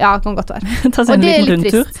 Ja, kan godt være. Ta seg en liten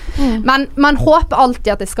rundtur. Men man håper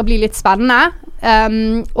alltid at det skal bli litt spennende,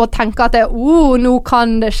 og tenker at nå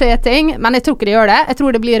kan det skje ting, men jeg tror ikke det gjør det. Jeg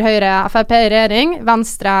tror det blir Høyre, FrP i regjering,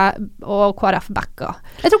 Venstre og KrF backa.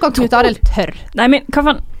 Jeg tror ikke han Knut Arild tør. Nei, men hva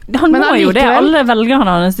faen? Han må jo det. Alle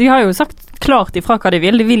velgerne hans, de har jo sagt klart ifra hva de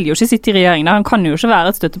vil. De vil jo ikke sitte i regjering. Han kan jo ikke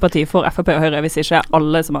være et støtteparti for FrP og Høyre hvis ikke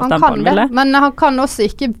alle som har stemt på han vil det. Men han kan også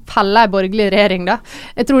ikke felle en borgerlig regjering da.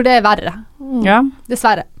 Jeg tror det verre. Ja.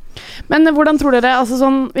 Dessverre. Men hvordan tror dere, altså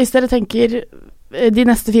sånn, hvis dere tenker de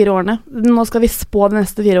neste 4 årene, nå skal vi spå de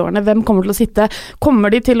neste 4 årene, hvem kommer til å sitte?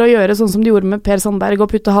 Kommer de til å gjøre sånn som de gjorde med Per Sandberg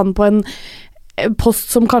og putte han på en post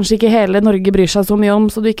som kanskje ikke hele Norge bryr seg så mye om,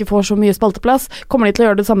 så du ikke får så mye spalteplass? Kommer de til å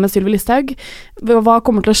gjøre det samme med Sylvi Listhaug? Hva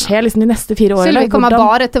kommer til å skje liksom de neste 4 årene? Sylvi kommer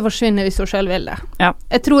bare til å forsvinne hvis hun selv vil det. Ja.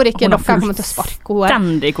 Jeg tror ikke noen kommer til å sparke henne.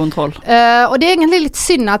 Stendig kontroll. Og det egentlig litt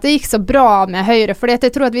synd at det gikk så bra med Høyre, for jeg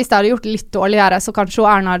tror at hvis det hadde gjort det litt dårligere, så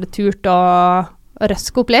kanskje Erna hadde turt å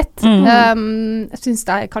røske opp litt. Jeg synes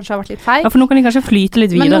det kanskje har vært litt feil. Ja, for nå kan de kanskje flyte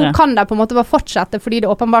litt videre. Men nå kan de på en måte bare fortsette, fordi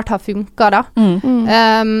det åpenbart har funket da.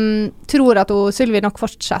 Tror at Sylvi nok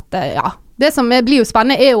fortsetter, ja. Det som blir jo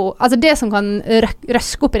spennende jo, altså det som kan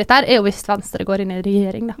røske opp i dette jo hvis Venstre går inn i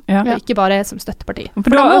regjering da. Ja. Ikke bare som støtteparti. For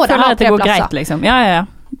da føler jeg at det går greit, liksom. Ja.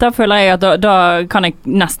 Da føler jeg at da kan jeg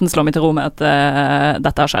nesten slå meg til ro med at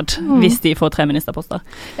dette har skjedd, hvis de får 3 ministerposter.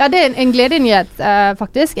 Ja, det en gledenyhet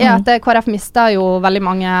faktisk, at KrF mistet jo veldig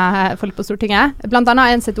mange folk på Stortinget. Blant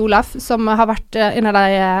annet Enset Olaf, som har vært en av de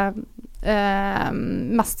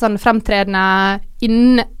mest sånn fremtredende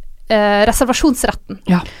innen reservasjonsretten.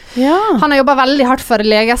 Ja. Han har jobbet veldig hardt for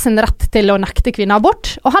lege sin rett til å nekte kvinner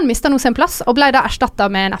abort, og han mistet nå sin plass, og ble da erstattet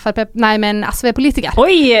med en SV-politiker.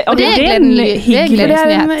 Oi, og det en hyggelig. Det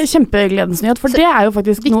en kjempegledensnyhet, for det jo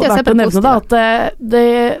faktisk noe verdt å nevne da, at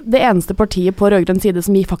det eneste partiet på rødgrønn side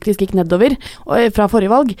som faktisk gikk nedover fra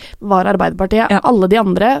forrige valg, var Arbeiderpartiet. Ja. Alle de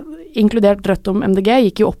andre, inkludert Rødt om MDG,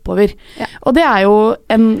 gikk jo oppover. Ja. Og det jo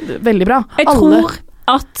en veldig bra. Jeg tror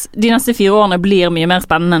at de neste 4 årene blir mye mer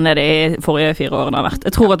spennende enn det de forrige 4 årene har vært.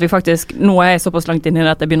 Jeg tror at vi faktisk, nå jeg såpass langt inn i det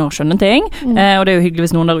at jeg begynner å skjønne ting, og det jo hyggelig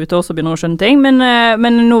hvis noen der ute også begynner å skjønne ting, men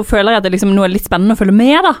nå føler jeg at det liksom, nå litt spennende å følge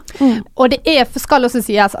med da. Og det skal også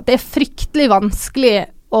sies at det fryktelig vanskelig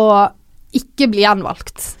å ikke bli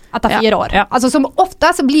gjenvalgt etter 4 år. Ja. Altså som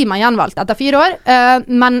ofte så blir man gjenvalgt etter 4 år,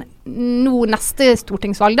 men nå neste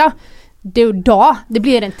stortingsvalg da, det jo da det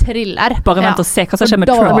blir en thriller. Bare vent og se hva som skjer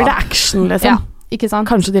med Trump. Da blir det action liksom. Ja. Ikke sant?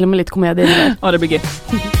 Kanskje til og med litt komedie. Det blir gøy.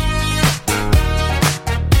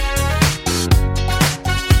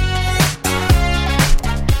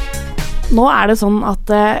 Nå det sånn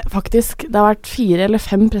at faktisk det har vært 4 eller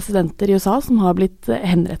 5 presidenter i USA som har blitt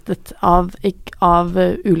henrettet av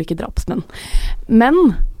ulike drapsmenn. Men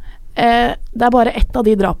det bare ett av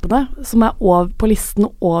de drapene som på listen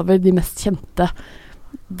over de mest kjente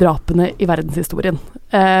drapene i verdenshistorien.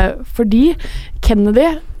 Fordi Kennedy,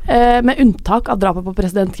 med unntak av drapet på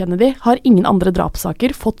president Kennedy, har ingen andre drapssaker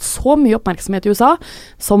fått så mye oppmerksomhet i USA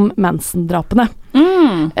som Manson-drapene.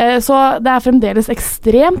 Så det fremdeles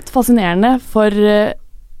ekstremt fascinerende for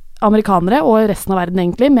amerikanere og resten av verden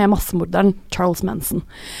egentlig, med massemorderen Charles Manson.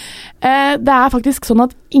 Det faktisk sånn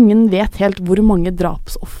at ingen vet helt hvor mange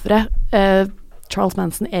drapsoffere Charles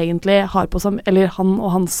Manson egentlig har på eller han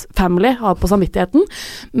og hans family har på samvittigheten,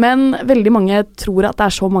 men veldig mange tror at det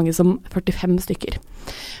så mange som 45 stykker.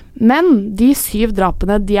 Men de 7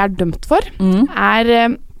 drapene de dømt for,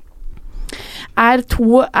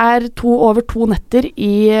 over 2 netter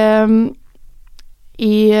i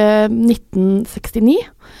 1969,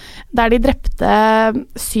 der de drepte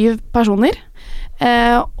 7 personer.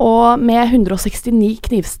 og med 169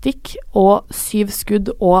 knivstikk og 7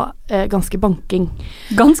 skudd og ganske banking.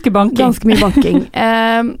 Ganske mye banking.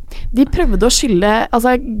 De prøvde å skylde,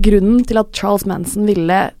 altså grunnen til at Charles Manson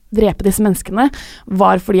ville drepe disse menneskene,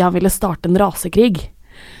 var fordi han ville starte en rasekrig.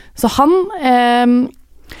 Så han...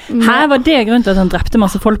 Her var det grunnen til at han drepte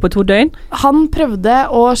masse folk på 2 døgn? Han prøvde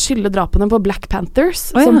å skylde drapene på Black Panthers,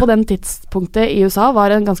 som på den tidspunktet i USA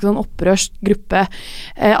var en ganske sånn opprørsk gruppe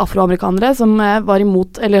afroamerikanere som var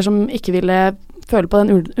imot, eller som ikke ville føle på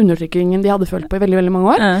den undertrykkingen de hadde følt på i veldig, veldig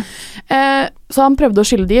mange år. Så han prøvde å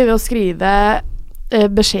skylde de ved å skrive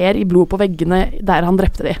beskjeder i blod på veggene der han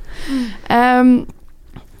drepte de.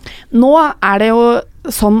 Nå det jo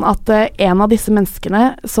sånn at en av disse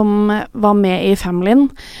menneskene som var med i familien,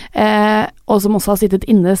 og som også har sittet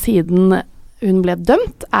inne siden hun ble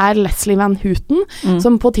dømt, Leslie Van Houten,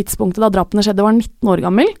 som på tidspunktet da drapene skjedde var 19 år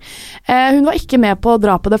gammel. Hun var ikke med på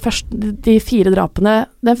drapet de 5 drapene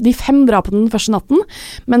den første natten,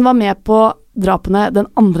 men var med på drapene den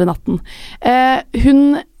andre natten.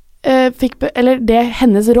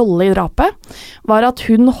 Hennes rolle i drapet var at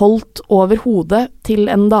hun holdt over hodet til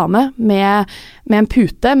en dame med en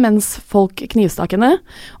pute mens folk knivstakk henne,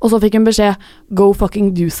 og så fikk hun beskjed go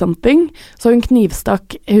fucking do something, så hun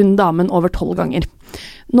knivstakk hun damen over 12 ganger.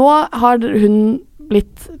 Nå har hun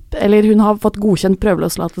har fått godkjent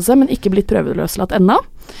prøveløslatelse, men ikke blitt prøveløslatt ennå.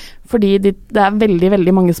 Fordi det veldig,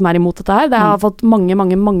 veldig mange som imot dette her. Det har fått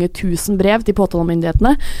mange tusen brev til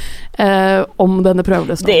påtalemyndighetene om denne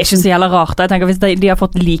prøveløslatelsen. Det ikke så jævla rart. Jeg tenker hvis de har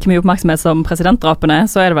fått like mye oppmerksomhet som presidentdrapene,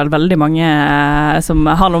 så det vel veldig mange som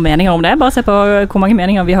har noen meninger om det. Bare se på hvor mange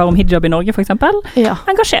meninger vi har om hijab i Norge, for eksempel. Ja.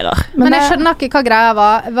 Engasjerer. Men jeg skjønner ikke hva greia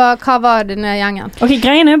var. Hva var denne gjengen? Ok,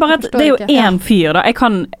 greien bare at det jo en fyr da.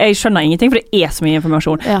 Jeg skjønner ingenting, for det så mye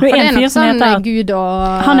informasjon. Ja. Det en fyr som heter Gud og...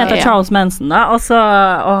 Han heter Charles Manson da, og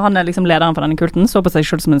han liksom lederen for denne kulten, så på seg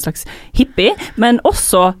selv som en slags hippie, men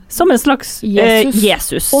også som en slags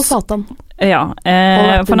Jesus. Og Satan. Ja,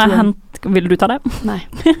 for han har vil du ta det? Nei.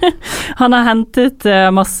 Han har hentet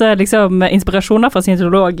masse liksom, inspirasjoner fra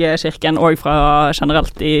scientologkirken og fra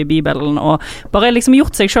generelt i Bibelen, og bare liksom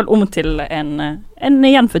gjort seg selv om til en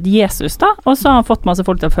gjenfødt Jesus da, og så har han fått masse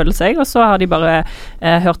folk til å følge seg, og så har de bare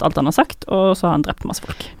hørt alt han har sagt, og så har han drept masse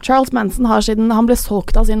folk. Charles Manson har siden han ble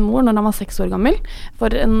solgt av sin mor når han var 6 år gammel,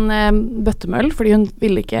 for en bøttemøll, fordi hun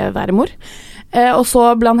ville ikke være mor, og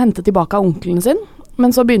så ble han hentet tilbake av onkelen sin,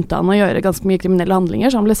 men så begynte han å gjøre ganske mye kriminelle handlinger,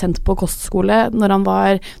 så han ble sendt på kostskole når han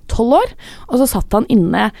var 12 år, og så satt han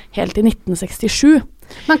inne helt til 1967.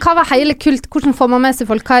 Men hva var hele kult? Hvordan får man med seg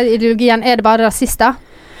folk? Hva ideologien? Det bare rasister?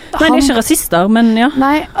 Nei, det ikke rasister, men ja.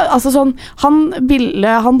 Nei, altså sånn, han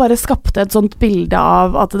bare skapte et sånt bilde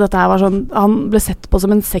av at dette her var sånn, han ble sett på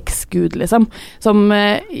som en sexgud, liksom, som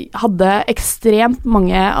hadde ekstremt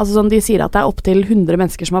mange, altså sånn, de sier at det opp til 100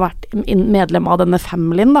 mennesker som har vært medlem av denne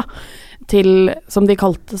familien, da, som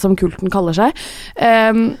kulten kaller seg,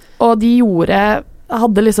 og de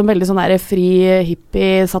hadde liksom veldig sånn der fri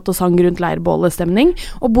hippie, satt og sang rundt leirbålestemning,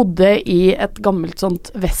 og bodde i et gammelt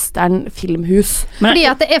sånt western filmhus. Fordi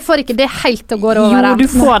at jeg får ikke det helt å gå over. Jo, du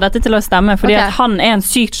får dette til å stemme, fordi at han en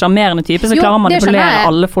sykt charmerende type, så klarer han å manipulere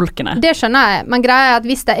alle folkene. Det skjønner jeg, men greia at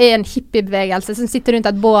hvis det en hippiebevegelse som sitter rundt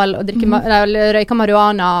et bål og røyker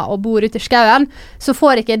marihuana og bor ute i skauen, så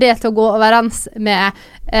får ikke det til å gå overens med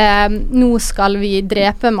nå skal vi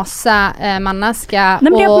drepe masse mennesker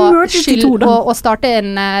og starte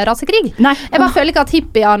en rasekrig. Nei. Jeg bare føler ikke at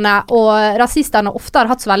hippiene og rasistene ofte har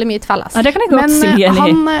hatt så veldig mye til felles. Ja, det kan jeg godt si enig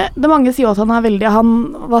i. Det mange sier at han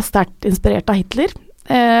var sterkt inspirert av Hitler.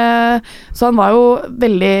 Så han var jo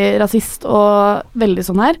veldig rasist og veldig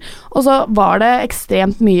sånn her. Og så var det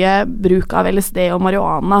ekstremt mye bruk av LSD og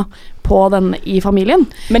marihuana på den i familien.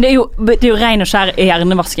 Men det er jo ren og skjær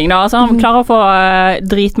hjernevasking da. Altså, han klarer å få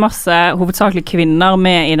dritmasse hovedsakelig kvinner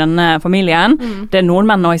med i denne familien. Det er noen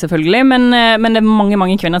menn også selvfølgelig, men det er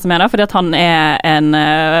mange kvinner som der, fordi at han en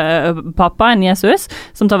pappa, en Jesus,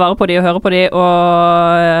 som tar vare på de og hører på de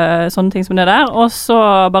og sånne ting som det der. Og så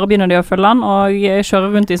bare begynner de å følge han og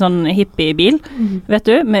kjører rundt i sånn hippiebil, vet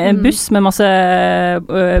du, med en buss med masse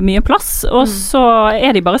mye plass, og så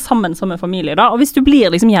er de bare sammen som en familie da. Og hvis du blir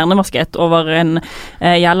liksom hjernevasket over en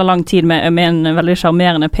jævla lang tid med en veldig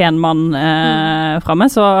charmerende, pen mann fremme,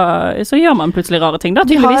 så gjør man plutselig rare ting da,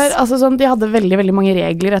 tydeligvis. De hadde veldig, veldig mange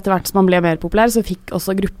regler etter hvert som man ble mer populær, så fikk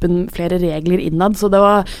også gruppen flere regler innad, så det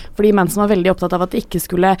var fordi Manson var veldig opptatt av at de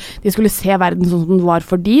skulle se verden sånn som den var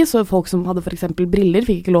for de, så folk som hadde for eksempel briller,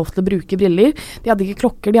 fikk ikke lov til å bruke briller, de hadde ikke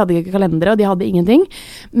klokker, de hadde ikke kalendere, og de hadde ingenting,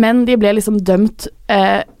 men de ble liksom dømt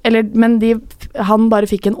men han bare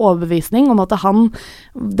fikk en overbevisning om at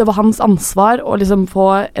det var hans ansvar å liksom få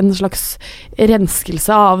en slags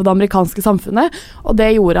renskelse av det amerikanske samfunnet, og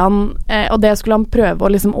det gjorde han, og det skulle han prøve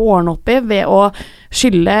å liksom ordne opp i ved å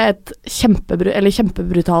skylde et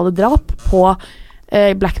kjempebrutale drap på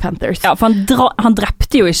Black Panthers. Ja, for han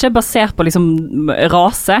drepte jo ikke basert på liksom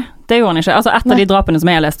rase. Det gjorde han ikke. Altså etter de drapene som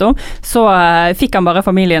jeg leste om, så fikk han bare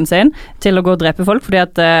familien sin til å gå og drepe folk, fordi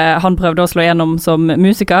at han prøvde å slå gjennom som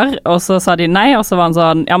musiker, og så sa de nei, og så var han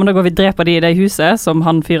sånn, ja, men da går vi og dreper de i det huset som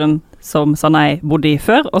han fyren som sa nei bodde i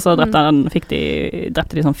før, og så drepte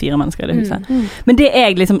de sånn 4 mennesker i det huset. Men det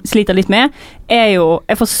jeg liksom sliter litt med, jo,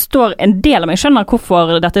 jeg forstår en del av meg, jeg skjønner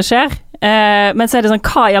hvorfor dette skjer, men så det sånn,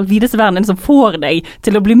 hva i all videste verden som får deg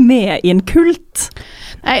til å bli med i en kult?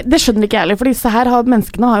 Nei, det skjønner ikke jeg heller, for disse her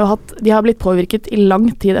menneskene de har blitt påvirket i lang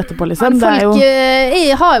tid etterpå, liksom. Folk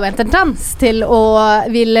har jo en tendens til å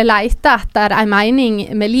ville lete etter en mening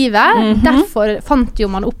med livet, derfor fant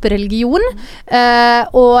jo man opp religion,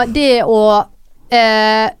 og det å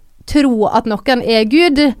tro at noen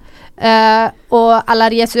Gud,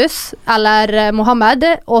 eller Jesus, eller Mohammed,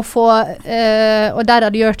 og der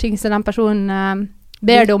de gjør ting som den personen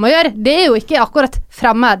ber det om å gjøre, det jo ikke akkurat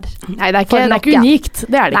fremmed. Nei, det er ikke unikt.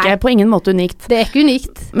 Det det ikke, på ingen måte unikt. Det ikke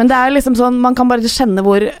unikt. Men det liksom sånn, man kan bare kjenne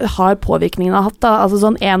hvor hard påvirkningen har hatt da. Altså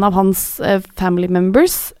sånn, en av hans family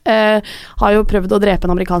members har jo prøvd å drepe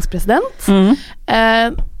en amerikansk president.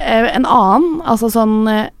 En annen, altså sånn,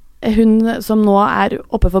 hun som nå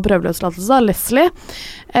oppe for prøveløslatelse, Leslie,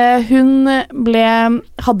 hun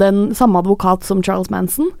hadde en samme advokat som Charles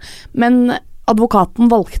Manson, men advokaten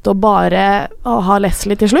valgte å bare ha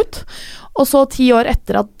Leslie til slutt, og så 10 år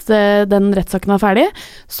etter at den rettssaken var ferdig,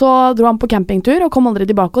 så dro han på campingtur og kom aldri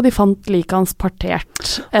tilbake, og de fant liket hans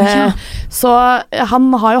partert. Så han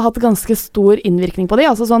har jo hatt ganske stor innvirkning på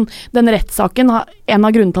altså sånn, den rettssaken, en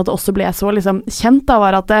av grunnene til at det også ble så liksom, kjent da,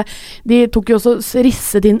 var at de tok jo også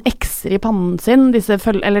risset inn ekser i pannen sin, de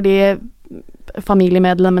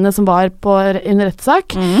familiemedlemmene som var på en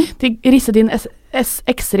rettssak, de risset inn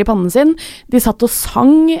ekser i pannen sin, de satt og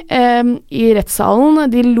sang i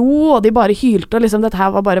rettssalen, de lo og de bare hylte, og liksom dette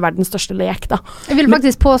her var bare verdens største lek da. Jeg vil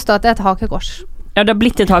faktisk påstå at det et hakekors. Ja, det har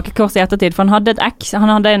blitt et hakekors i ettertid, for han hadde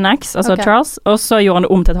en eks, altså Charles, og så gjorde han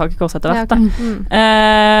det om til et hakekors etter hvert.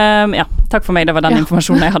 Ja, takk for meg, det var den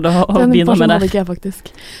informasjonen jeg hadde å bidra med der. Den informasjonen hadde ikke jeg faktisk.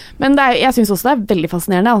 Men jeg synes også det veldig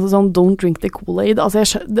fascinerende, altså sånn don't drink the Kool-Aid, altså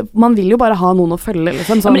man vil jo bare ha noen å følge,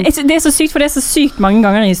 liksom. Sånn. Ja, men det så sykt, for det så sykt mange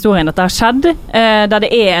ganger i historien at det har skjedd, der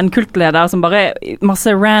det en kultleder som bare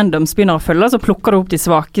masse randoms begynner å følge, så plukker du opp de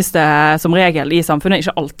svakeste som regel i samfunnet,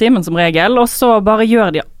 ikke alltid, men som regel, og så bare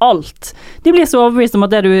gjør de alt. De blir så overbevist om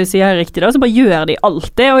at det du sier riktig, da, så bare gjør de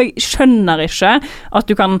alt det, og jeg skjønner ikke at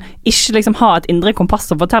du kan ikke liksom ha et indre kompass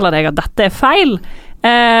som forteller deg at dette feil.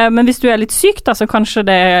 Men hvis du litt syk da, så kanskje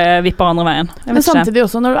det vipper andre veien. Men samtidig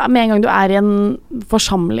også, med en gang du i en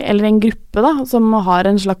forsamling, eller en gruppe da, som har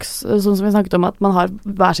en slags, sånn som vi snakket om, at man har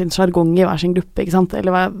hver sin jargong i hver sin gruppe, ikke sant?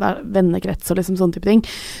 Eller hver vennekrets og liksom sånne type ting,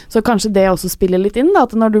 så kanskje det også spiller litt inn da,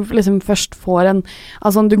 at når du liksom først får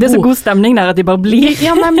altså, det så god stemning der at de bare blir.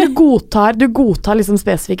 Ja, nei, men du godtar liksom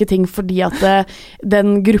spesifikke ting fordi at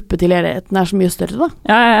den gruppetilhørigheten så mye større da.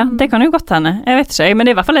 Ja, det kan jo godt hende. Jeg vet ikke, men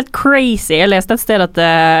det i hvert fall litt crazy. Jeg leste et sted at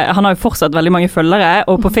han har jo fortsatt veldig mange følgere,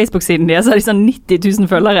 og på Facebook-siden deres har de sånn 90 000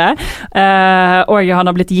 følgere, og han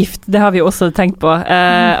har blitt gift, det har vi jo også tenkt på,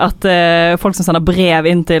 at folk som sender brev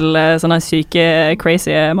inn til sånne syke,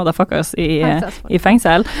 crazy motherfuckers i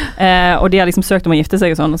fengsel, og de har liksom søkt om å gifte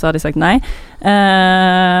seg og sånn, og så har de sagt nei.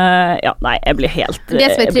 Ja, nei, jeg blir helt det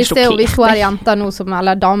som trist er jo hvis hun jenta nå,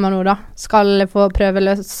 eller dame nå da, skal få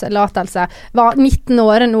prøveløslatelse, var 19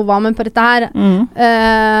 år nå, var med på dette her,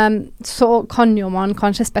 så kan jo man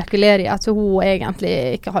kanskje spekulere i at hun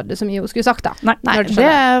egentlig ikke hadde så mye hun skulle sagt da. Nei,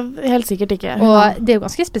 det helt sikkert ikke. Og det jo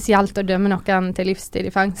ganske spesielt å dømme noen til livstid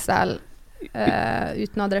i fengsel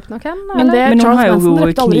uten å ha drept noen. Men hun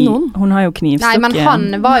har jo knivstukket. Nei, men han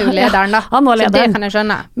var jo lederen da. Han var lederen. Så det kan jeg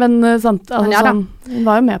skjønne. Men sant, altså, sånn, hun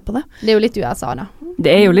var jo med på det. Det jo litt USA da.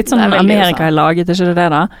 Det jo litt sånn Amerika har laget, ikke det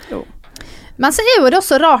da? Jo. Men så jo det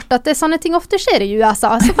også rart at sånne ting ofte skjer i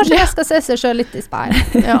USA, så kanskje jeg skal se seg selv litt i speil.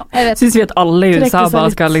 Synes vi at alle i USA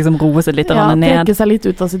bare skal liksom roe seg litt ned? Trekke seg litt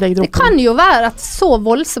ut av sitt eget rom. Det kan jo være at så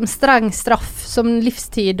voldsom streng straff som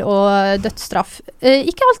livstid og dødsstraff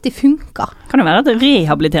ikke alltid funker. Kan det være at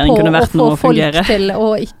rehabilitering kunne vært noe å fungere? På å få folk til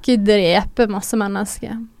å ikke drepe masse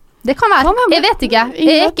mennesker. Det kan være, jeg vet ikke.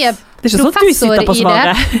 Jeg ikke professor i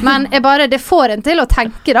det, men det får en til å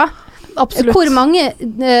tenke da. Absolutt. Hvor mange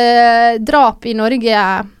drap i Norge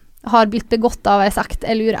har blitt begått av en sekt,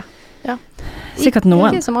 jeg lurer. Ja. Sikkert noen.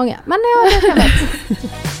 Ikke så mange, men ja, det kan jeg vet.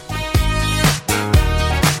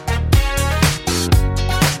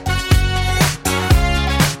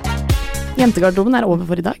 Jentegarderoben over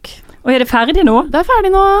for i dag. Og er det ferdig nå? Det ferdig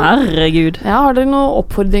nå. Herregud. Ja, har dere noen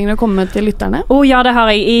oppfordringer å komme med til lytterne? Ja, det har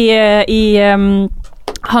jeg.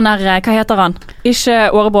 Han hva heter han? Ikke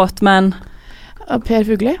Årebrott, men Per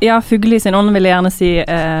Fugli? Ja, Fugli sin ånd vil jeg gjerne si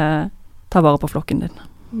ta vare på flokken din.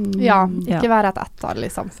 Ja, ikke være et ettall i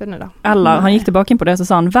samfunnet da. Eller, han gikk tilbake inn på det, så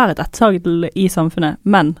sa han, vær et ettall i samfunnet,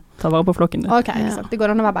 men ta vare på flokken din. Ok, sant. Det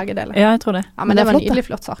går an å være begge deler. Ja, jeg tror det. Ja, men det var nydelig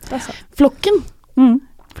flott sagt. Altså. Flokken.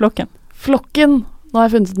 Flokken. Nå har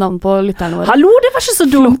jeg funnet et navn på lytterne våre. Hallo, det var ikke så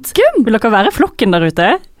dumt. Flokken. Vil dere være flokken der ute?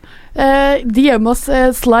 DM oss,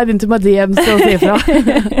 slide into my DMs og si ifra.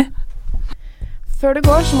 Før du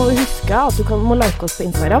går, så må du huske at du må like oss på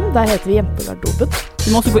Instagram. Der heter vi Jentegarderoben.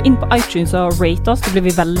 Du må også gå inn på iTunes og rate oss. Da blir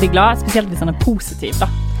vi veldig glad, spesielt hvis den er positiv, da.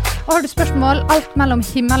 Og har du spørsmål, alt mellom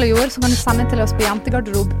himmel og jord, så kan du sende til oss på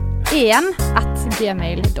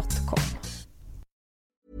jentegarderob1@gmail.com.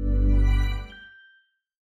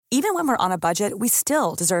 Even when we're on a budget, we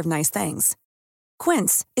still deserve nice things.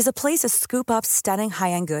 Quince is a place to scoop up stunning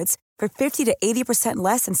high-end goods for 50 to 80%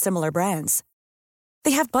 less than similar brands.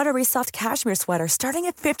 They have buttery soft cashmere sweaters starting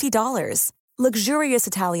at $50, luxurious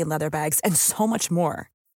Italian leather bags, and so much more.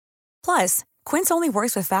 Plus, Quince only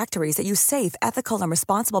works with factories that use safe, ethical, and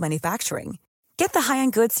responsible manufacturing. Get the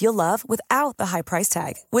high-end goods you'll love without the high price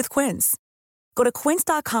tag with Quince. Go to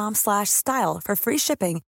quince.com/style for free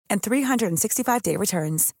shipping and 365-day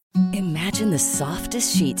returns. Imagine the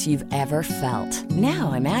softest sheets you've ever felt.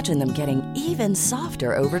 Now imagine them getting even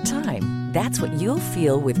softer over time. That's what you'll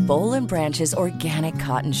feel with Boll & Branch's organic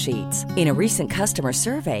cotton sheets. In a recent customer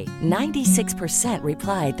survey, 96%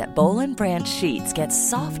 replied that Boll & Branch sheets get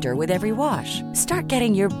softer with every wash. Start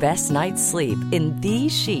getting your best night's sleep in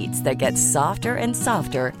these sheets that get softer and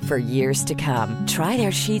softer for years to come. Try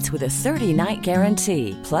their sheets with a 30-night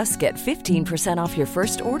guarantee. Plus, get 15% off your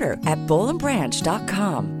first order at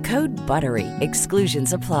bollandbranch.com. Code BUTTERY.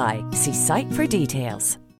 Exclusions apply. See site for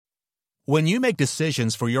details. When you make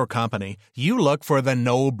decisions for your company, you look for the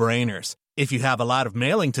no-brainers. If you have a lot of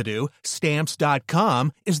mailing to do,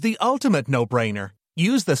 Stamps.com is the ultimate no-brainer.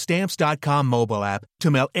 Use the Stamps.com mobile app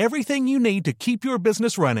to mail everything you need to keep your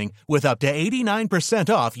business running with up to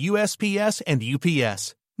 89% off USPS and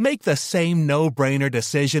UPS. Make the same no-brainer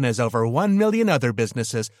decision as over 1 million other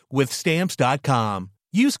businesses with Stamps.com.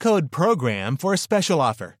 Use code PROGRAM for a special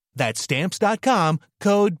offer. That's Stamps.com,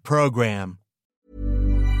 code PROGRAM.